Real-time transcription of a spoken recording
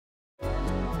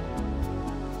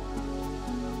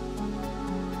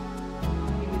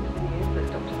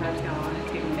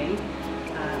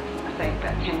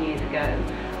ago,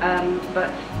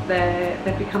 but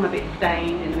they've become a bit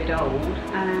stained and a bit old,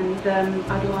 and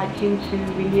I'd like him to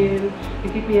renew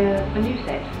and give me a new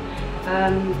set.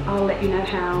 I'll let you know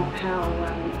how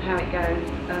it goes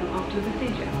after the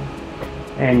procedure.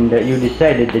 And you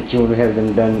decided that you want to have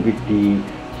them done with the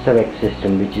Cerec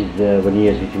system, which is the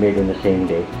veneers which you made on the same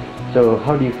day. So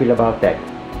how do you feel about that?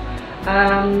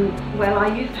 Well, I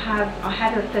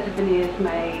had a set of veneers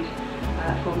made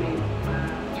for me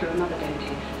through another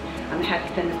dentist, and they had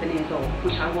to send the veneers off,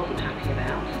 which I wasn't happy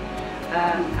about,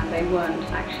 and they weren't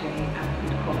actually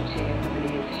the quality of the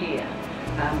veneers here.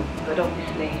 But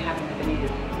obviously having the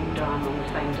veneers all done on the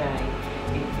same day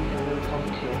is a real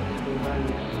positive, a real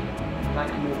bonus. I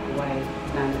can walk away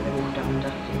knowing that they're all done and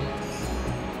dusted.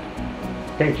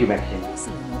 Thank you, Maxine.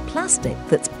 Plastic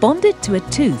that's bonded to a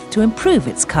tooth to improve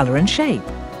its colour and shape.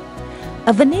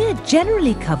 A veneer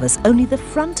generally covers only the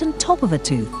front and top of a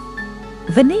tooth.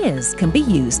 Veneers can be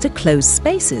used to close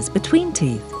spaces between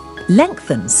teeth,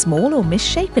 lengthen small or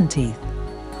misshapen teeth,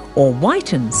 or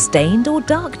whiten stained or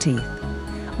dark teeth.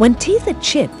 When teeth are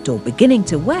chipped or beginning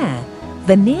to wear,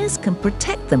 veneers can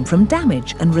protect them from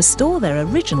damage and restore their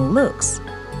original looks.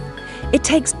 It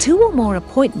takes 2 or more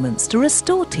appointments to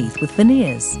restore teeth with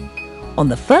veneers. On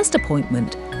the first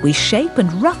appointment, we shape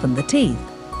and roughen the teeth.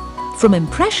 From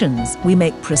impressions, we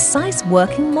make precise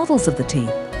working models of the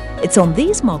teeth. It's on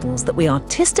these models that we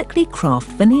artistically craft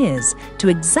veneers to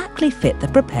exactly fit the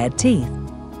prepared teeth.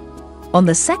 On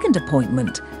the second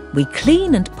appointment, we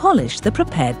clean and polish the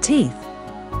prepared teeth.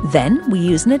 Then we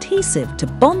use an adhesive to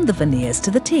bond the veneers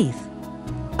to the teeth.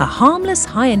 A harmless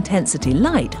high-intensity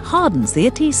light hardens the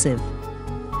adhesive.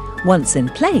 Once in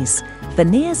place,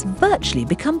 veneers virtually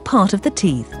become part of the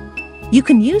teeth. You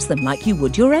can use them like you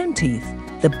would your own teeth.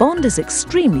 The bond is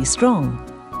extremely strong.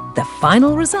 The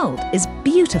final result is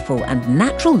beautiful and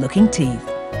natural-looking teeth.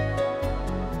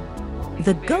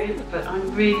 The goal... But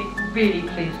I'm really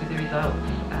pleased with the results.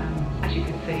 As you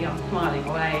can see, I'm smiling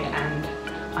away, and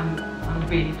I'm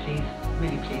really pleased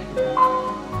with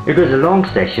them. It was a long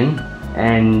session,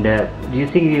 and do you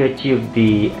think you achieved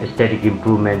the aesthetic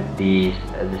improvement, the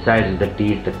size of the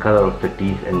teeth, the color of the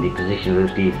teeth, and the position of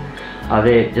the teeth? Are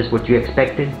they just what you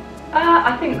expected?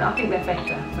 I think they're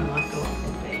better than I thought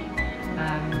they'd be,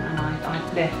 and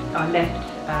I left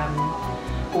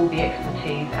all the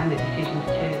expertise and the decisions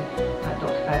to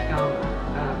Dr Vadgama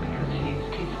because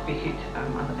he's fitted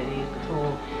other veneers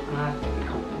before, and I have every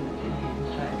confidence in him.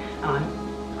 So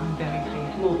I'm very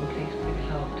pleased, more than pleased with the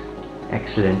result.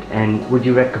 Excellent. And would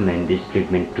you recommend this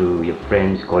treatment to your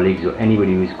friends, colleagues, or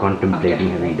anybody who is contemplating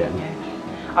having done? Yes.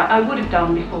 I would have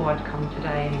done before I'd come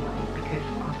today anyway, because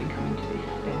I've been coming to this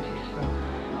dentist for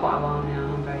quite a while now,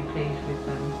 and I'm very pleased with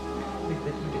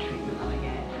the treatment that I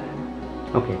get.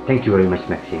 So. Okay, thank you very much,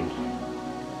 Maxine.